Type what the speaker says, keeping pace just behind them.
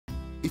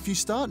If you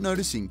start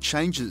noticing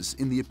changes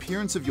in the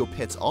appearance of your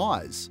pet's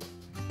eyes,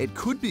 it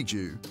could be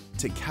due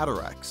to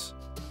cataracts.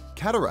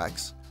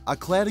 Cataracts are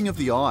clouding of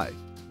the eye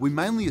we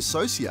mainly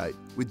associate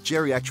with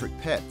geriatric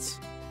pets.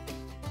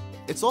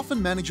 It's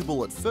often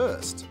manageable at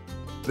first,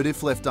 but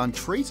if left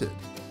untreated,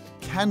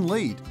 can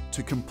lead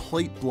to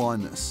complete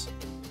blindness.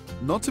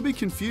 Not to be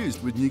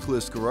confused with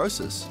nuclear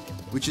sclerosis,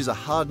 which is a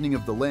hardening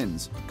of the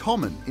lens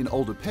common in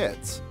older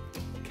pets.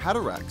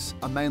 Cataracts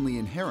are mainly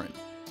inherent,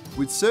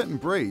 with certain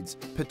breeds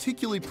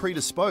particularly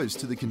predisposed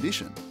to the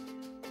condition.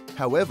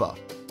 However,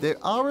 there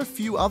are a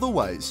few other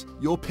ways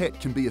your pet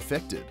can be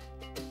affected.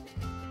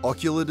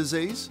 Ocular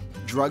disease,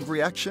 drug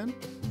reaction,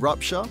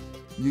 rupture,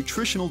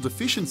 nutritional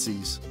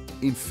deficiencies,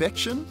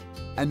 infection,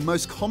 and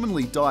most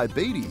commonly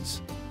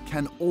diabetes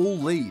can all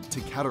lead to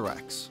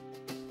cataracts.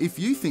 If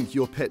you think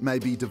your pet may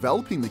be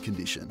developing the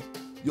condition,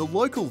 your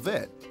local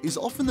vet is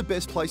often the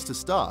best place to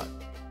start.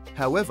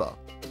 However,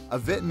 a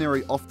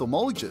veterinary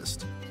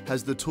ophthalmologist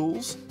has the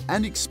tools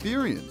and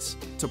experience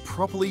to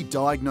properly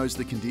diagnose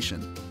the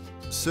condition.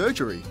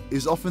 Surgery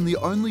is often the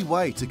only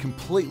way to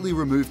completely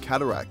remove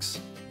cataracts,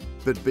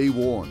 but be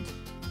warned,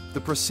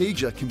 the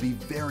procedure can be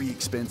very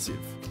expensive.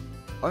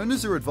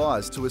 Owners are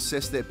advised to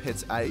assess their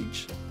pet's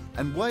age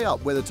and weigh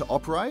up whether to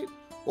operate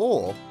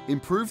or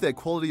improve their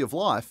quality of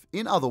life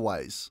in other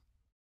ways.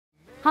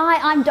 Hi,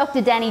 I'm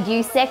Dr. Danny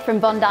Dusek from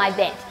Bondi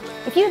Vet.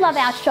 If you love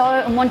our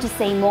show and want to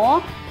see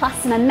more,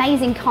 plus some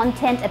amazing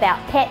content about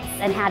pets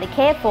and how to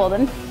care for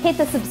them, hit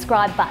the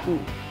subscribe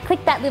button.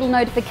 Click that little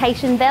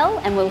notification bell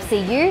and we'll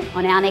see you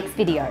on our next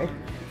video.